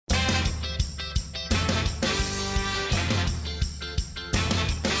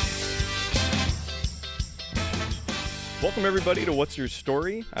Welcome, everybody, to What's Your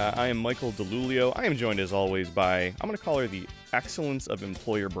Story? I am Michael DeLulio. I am joined, as always, by, I'm going to call her the excellence of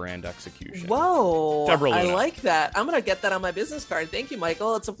employer brand execution. Whoa, Deborah Luna. I like that. I'm going to get that on my business card. Thank you,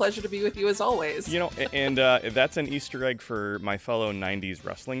 Michael. It's a pleasure to be with you as always. You know, and that's an Easter egg for my fellow 90s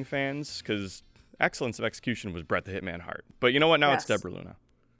wrestling fans, because excellence of execution was Bret the Hitman Hart. But you know what? Now It's Deborah Luna.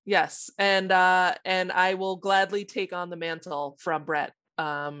 Yes, and I will gladly take on the mantle from Bret.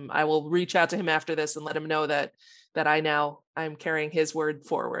 I will reach out to him after this and let him know that I'm carrying his word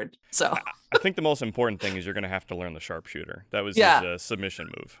forward. So I think the most important thing is you're going to have to learn the sharpshooter. That was his submission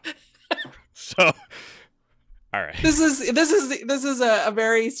move. So, all right. This is a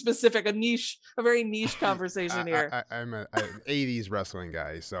very specific, a very niche conversation here. I'm an 80s wrestling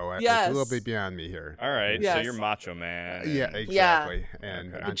guy, so it's Yes. a little bit beyond me here. All right. Yes. So you're Macho Man. Yeah, exactly. Okay.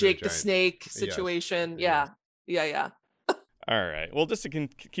 And The Andre Jake the Giant. Snake situation. Yes. Yeah. All right. Well, just to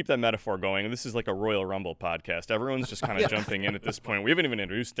keep that metaphor going, this is like a Royal Rumble podcast. Everyone's just kind of jumping in at this point. We haven't even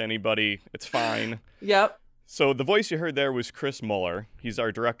introduced anybody. It's fine. Yep. So the voice you heard there was Chris Muller. He's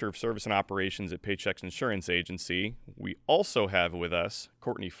our Director of Service and Operations at Paychex Insurance Agency. We also have with us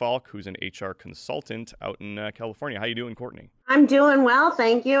Courtney Falk, who's an HR consultant out in California. How you doing, Courtney? I'm doing well,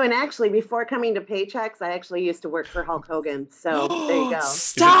 thank you. And actually, before coming to Paychex, I actually used to work for Hulk Hogan. So there you go.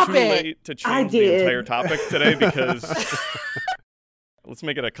 Stop Is it too it! late to change the entire topic today? Because let's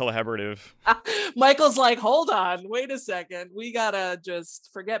make it a collaborative. Michael's like, hold on, wait a second. We gotta just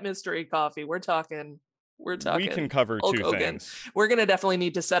forget mystery coffee. We're talking. We can cover Hulk two Hogan. things. We're gonna definitely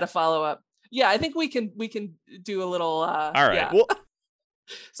need to set a follow up. Yeah, I think we can do a little. All right. Yeah. Well,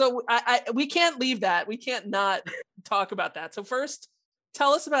 So we can't leave that. We can't not talk about that. So first,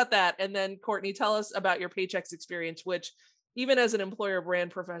 tell us about that, and then Courtney, tell us about your Paychex experience. Which, even as an employer brand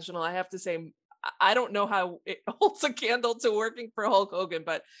professional, I have to say, I don't know how it holds a candle to working for Hulk Hogan.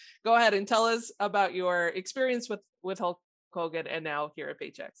 But go ahead and tell us about your experience with Hulk Hogan and now here at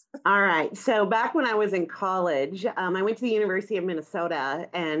Paychex. All right. So back when I was in college, I went to the University of Minnesota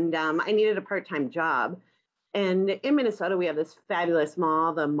and I needed a part-time job. And in Minnesota, we have this fabulous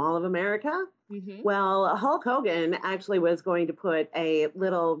mall, the Mall of America. Mm-hmm. Well, Hulk Hogan actually was going to put a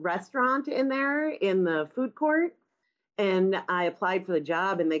little restaurant in there in the food court. And I applied for the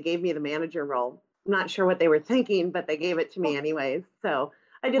job and they gave me the manager role. I'm not sure what they were thinking, but they gave it to me anyways. So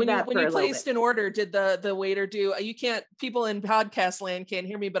I did that when for you a little placed bit. an order, did the waiter do? You can't. People in podcast land can't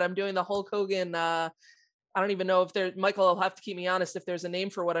hear me, but I'm doing the Hulk Hogan. I don't even know if there. Michael will have to keep me honest. If there's a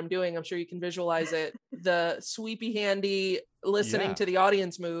name for what I'm doing, I'm sure you can visualize it. The sweepy handy listening to the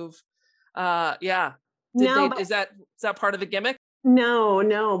audience move. Yeah. Is that part of the gimmick?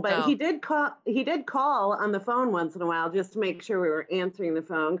 No, but Oh. he did call on the phone once in a while just to make sure we were answering the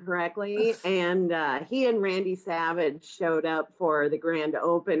phone correctly. And he and Randy Savage showed up for the grand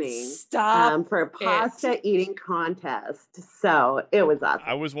opening Stop for a pasta eating contest. So it was awesome.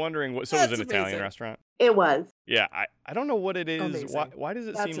 I was wondering what. So That's it was an Italian amazing. restaurant. It was. Yeah, I don't know what it is. Amazing. Why does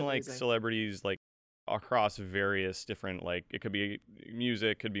it That's seem like amazing. celebrities like across various different, like, it could be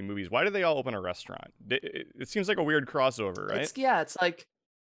music, could be movies. Why do they all open a restaurant? It seems like a weird crossover, right? It's like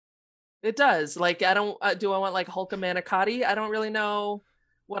it does. Like I don't. Do I want like Hulk Manicotti? I don't really know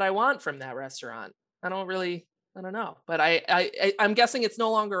what I want from that restaurant. I don't know. But I'm guessing it's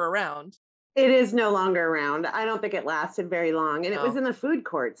no longer around. It is no longer around. I don't think it lasted very long. And it was Oh. in the food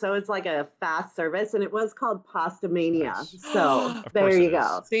court. So it's like a fast service and it was called Pasta Mania. Nice. So Of there course you it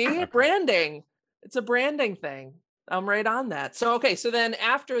go. is. See, Okay. branding. It's a branding thing. I'm right on that. So, okay. So then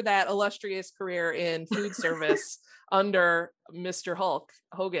after that illustrious career in food service under Mr. Hulk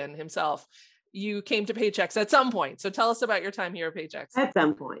Hogan himself, you came to Paychex at some point. So tell us about your time here at Paychex. At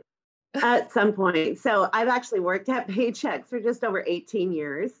some point. So I've actually worked at Paychex for just over 18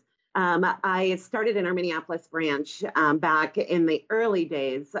 years. I started in our Minneapolis branch back in the early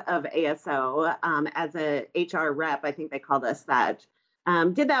days of ASO as a HR rep. I think they called us that.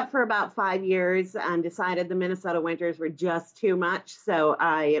 Did that for about 5 years and decided the Minnesota winters were just too much. So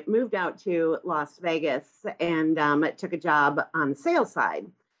I moved out to Las Vegas and took a job on the sales side.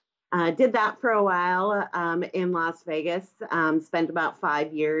 Did that for a while in Las Vegas, spent about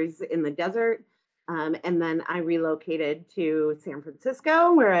 5 years in the desert. And then I relocated to San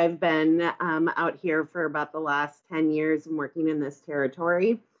Francisco, where I've been out here for about the last 10 years and working in this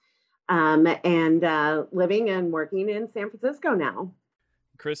territory and living and working in San Francisco now.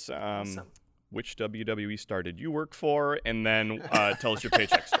 Chris, Awesome. which WWE star did you work for? And then tell us your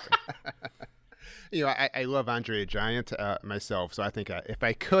paycheck story. You know, I love Andre the Giant myself, so I think if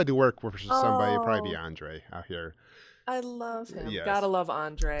I could work for somebody, it'd probably be Andre out here. I love him. Yes. Gotta love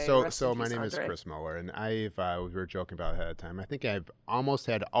Andre. So, Rest in my peace, name is Andre. Chris Muller, and we were joking about it ahead of time. I think I've almost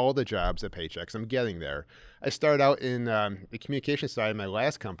had all the jobs at Paychex. I'm getting there. I started out in the communication side of my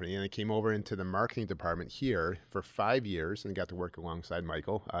last company, and I came over into the marketing department here for 5 years and got to work alongside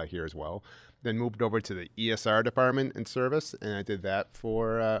Michael here as well. Then moved over to the ESR department in service, and I did that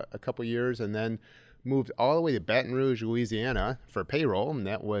for a couple years, and then moved all the way to Baton Rouge, Louisiana for payroll, and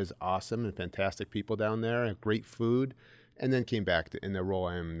that was awesome and fantastic people down there, great food, and then came back in the role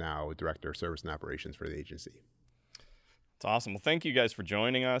I am now, Director of Service and Operations for the agency. It's awesome. Well, thank you guys for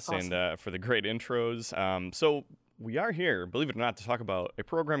joining us and for the great intros. So we are here, believe it or not, to talk about a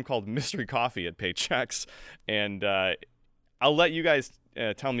program called Mystery Coffee at Paychex, and I'll let you guys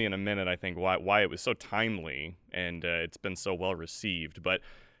tell me in a minute, I think, why it was so timely and it's been so well received, but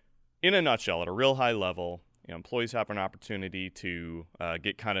in a nutshell, at a real high level, employees have an opportunity to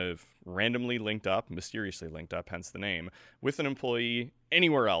get kind of randomly linked up, mysteriously linked up, hence the name, with an employee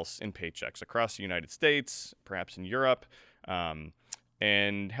anywhere else in Paychex across the United States, perhaps in Europe,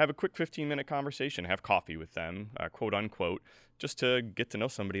 and have a quick 15-minute conversation, have coffee with them, quote unquote, just to get to know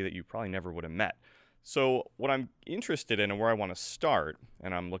somebody that you probably never would have met. So what I'm interested in and where I want to start,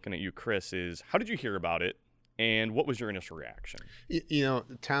 and I'm looking at you, Chris, is how did you hear about it? And what was your initial reaction?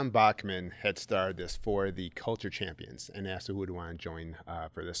 Tom Bachman had started this for the Culture Champions and asked who would want to join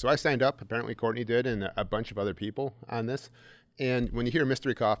for this. So I signed up. Apparently Courtney did, and a bunch of other people on this. And when you hear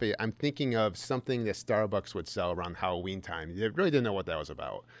Mystery Coffee, I'm thinking of something that Starbucks would sell around Halloween time. They really didn't know what that was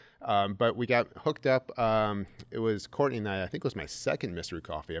about. But we got hooked up. It was Courtney and I think it was my second Mystery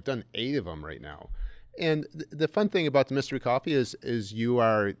Coffee. I've done 8 of them right now. And the fun thing about the Mystery Coffee is you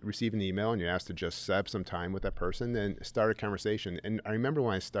are receiving an email and you're asked to just set up some time with that person and start a conversation. And I remember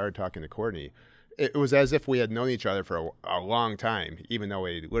when I started talking to Courtney, it was as if we had known each other for a long time, even though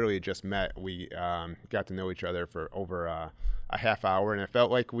we literally just met. We got to know each other for over a half hour, and it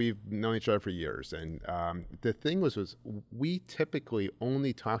felt like we've known each other for years. And the thing was we typically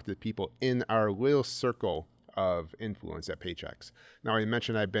only talk to people in our little circle of influence at Paychex. Now, I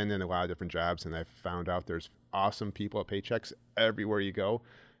mentioned I've been in a lot of different jobs, and I've found out there's awesome people at Paychex everywhere you go.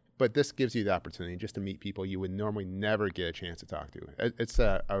 But this gives you the opportunity just to meet people you would normally never get a chance to talk to. It's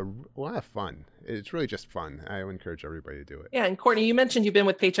a lot of fun. It's really just fun. I would encourage everybody to do it. Yeah, and Courtney, you mentioned you've been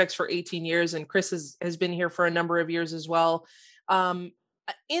with Paychex for 18 years, and Chris has been here for a number of years as well.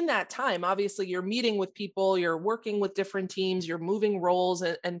 In that time, obviously, you're meeting with people, you're working with different teams, you're moving roles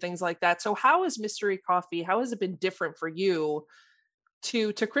and things like that. So how is Mystery Coffee, how has it been different for you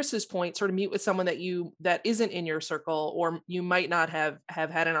to Chris's point, sort of meet with someone that isn't in your circle, or you might not have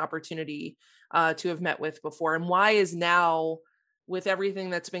had an opportunity to have met with before? And why is now, with everything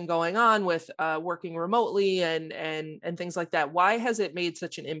that's been going on with working remotely and things like that, why has it made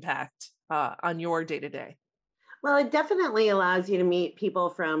such an impact on your day-to-day? Well, it definitely allows you to meet people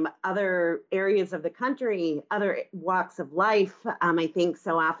from other areas of the country, other walks of life. I think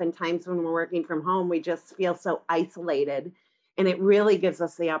so oftentimes when we're working from home, we just feel so isolated. And it really gives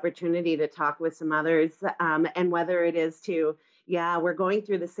us the opportunity to talk with some others. And whether it is we're going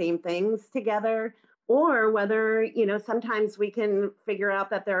through the same things together, or whether, sometimes we can figure out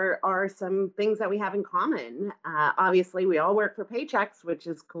that there are some things that we have in common. Obviously, we all work for Paychex, which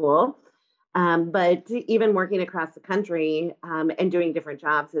is cool. But even working across the country and doing different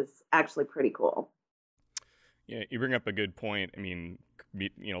jobs is actually pretty cool. Yeah, you bring up a good point. I mean,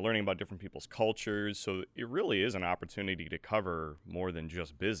 learning about different people's cultures. So it really is an opportunity to cover more than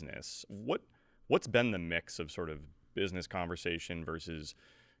just business. What's been the mix of sort of business conversation versus,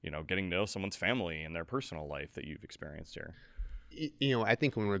 getting to know someone's family and their personal life that you've experienced here? I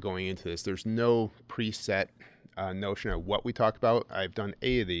think when we're going into this, there's no preset notion of what we talk about. I've done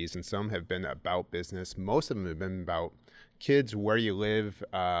 8 of these, and some have been about business. Most of them have been about kids, where you live,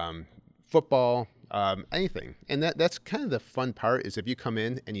 football, anything. And that's kind of the fun part, is if you come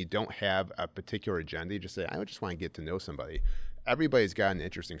in and you don't have a particular agenda, you just say, I just want to get to know somebody. Everybody's got an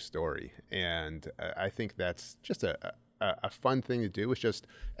interesting story. And I think that's just a fun thing to do, is just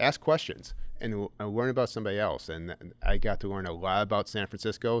ask questions and learn about somebody else. And I got to learn a lot about San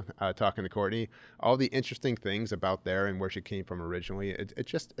Francisco, talking to Courtney, all the interesting things about there and where she came from originally.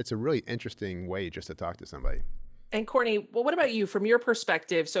 It's a really interesting way just to talk to somebody. And Courtney, well, what about you from your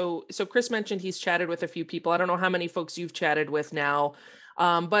perspective? So Chris mentioned he's chatted with a few people. I don't know how many folks you've chatted with now,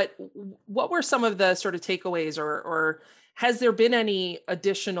 but what were some of the sort of takeaways or has there been any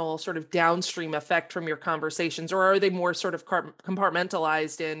additional sort of downstream effect from your conversations, or are they more sort of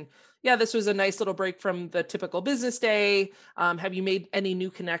compartmentalized in, yeah, this was a nice little break from the typical business day? Have you made any new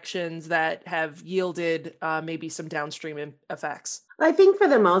connections that have yielded maybe some downstream effects? I think for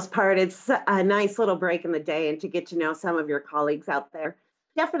the most part, it's a nice little break in the day and to get to know some of your colleagues out there.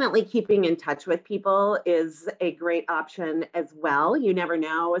 Definitely keeping in touch with people is a great option as well. You never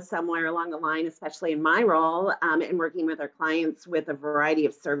know, somewhere along the line, especially in my role and working with our clients with a variety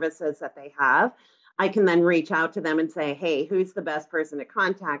of services that they have, I can then reach out to them and say, hey, who's the best person to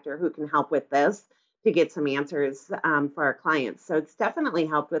contact or who can help with this to get some answers for our clients. So it's definitely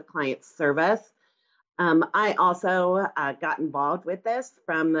helped with client service. I also got involved with this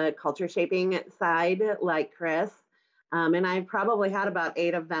from the culture shaping side, like Chris. And I probably had about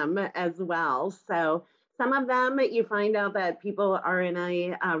 8 of them as well. So some of them you find out that people are in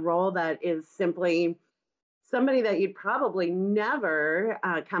a role that is simply somebody that you'd probably never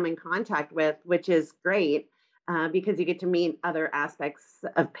come in contact with, which is great because you get to meet other aspects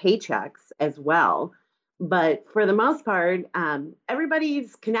of Paychex as well. But for the most part,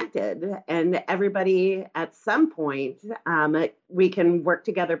 everybody's connected and everybody at some point, we can work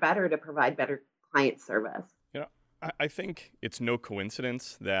together better to provide better client service. I think it's no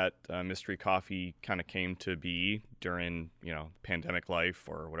coincidence that Mystery Coffee kind of came to be during, pandemic life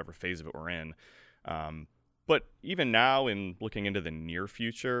or whatever phase of it we're in. But even now, in looking into the near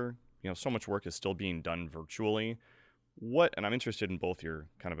future, so much work is still being done virtually. And I'm interested in both your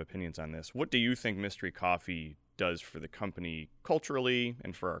kind of opinions on this. What do you think Mystery Coffee does for the company culturally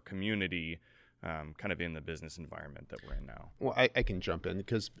and for our community, kind of in the business environment that we're in now? Well, I can jump in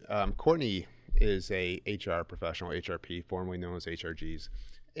because Courtney is a HR professional, HRP, formerly known as HRGs.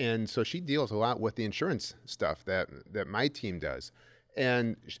 And so she deals a lot with the insurance stuff that my team does.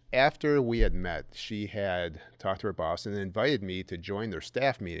 And after we had met, she had talked to her boss and invited me to join their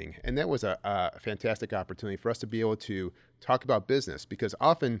staff meeting. And that was a fantastic opportunity for us to be able to talk about business, because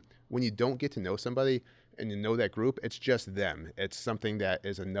often when you don't get to know somebody and you know that group, it's just them. It's something that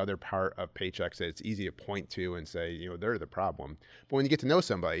is another part of Paychex that it's easy to point to and say, they're the problem. But when you get to know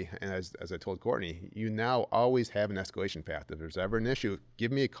somebody, and as I told Courtney, you now always have an escalation path. If there's ever an issue,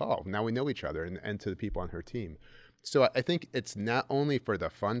 give me a call. Now we know each other, and to the people on her team. So I think it's not only for the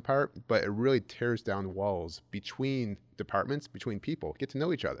fun part, but it really tears down walls between departments, between people, get to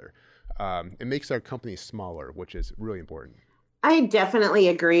know each other. It makes our company smaller, which is really important. I definitely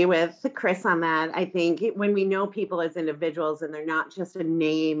agree with Chris on that. I think when we know people as individuals and they're not just a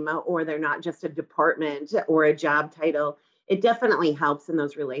name or they're not just a department or a job title, it definitely helps in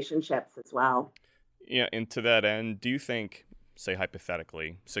those relationships as well. Yeah, and to that end, do you think, say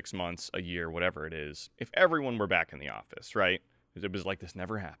hypothetically, 6 months, a year, whatever it is, if everyone were back in the office, right? It was like this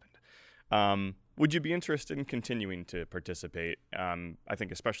never happened. Would you be interested in continuing to participate? I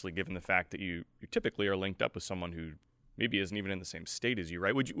think especially given the fact that you typically are linked up with someone who maybe isn't even in the same state as you,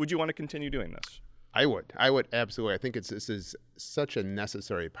 right? Would you want to continue doing this? I would absolutely. I think this is such a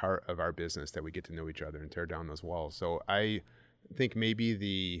necessary part of our business that we get to know each other and tear down those walls. So I think maybe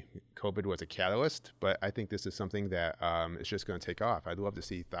the COVID was a catalyst, but I think this is something that is just going to take off. I'd love to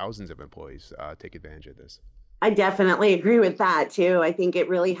see thousands of employees take advantage of this. I definitely agree with that too. I think it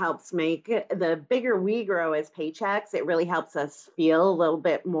really helps make the bigger we grow as Paychex, it really helps us feel a little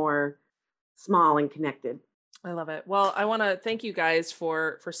bit more small and connected. I love it. Well, I want to thank you guys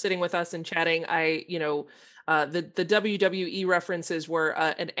for sitting with us and chatting. The WWE references were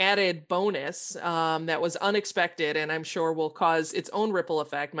an added bonus that was unexpected, and I'm sure will cause its own ripple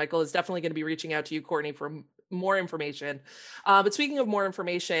effect. Michael is definitely going to be reaching out to you, Courtney, for more information. But speaking of more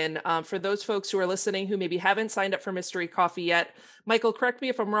information, for those folks who are listening who maybe haven't signed up for Mystery Coffee yet, Michael, correct me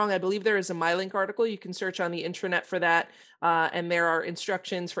if I'm wrong. I believe there is a MyLink article. You can search on the intranet for that. And there are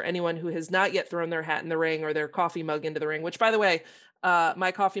instructions for anyone who has not yet thrown their hat in the ring or their coffee mug into the ring, which, by the way,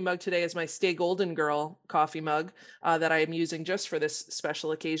 my coffee mug today is my Stay Golden Girl coffee mug that I am using just for this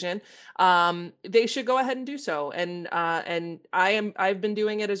special occasion. They should go ahead and do so. And I've been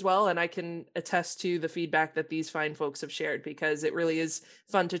doing it as well. And I can attest to the feedback that these fine folks have shared, because it really is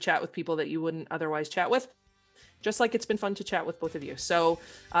fun to chat with people that you wouldn't otherwise chat with. Just like it's been fun to chat with both of you. So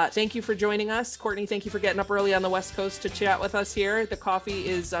thank you for joining us. Courtney, thank you for getting up early on the West Coast to chat with us here. The coffee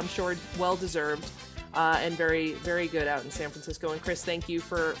is, I'm sure, well-deserved and very, very good out in San Francisco. And Chris, thank you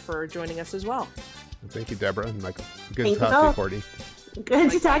for joining us as well. Thank you, Deborah and Michael. Good to talk to you, Courtney.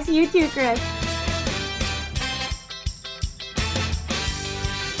 Good to talk to you too, Chris.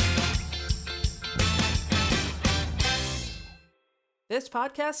 This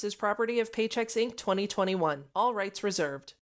podcast is property of Paychex Inc. 2021. All rights reserved.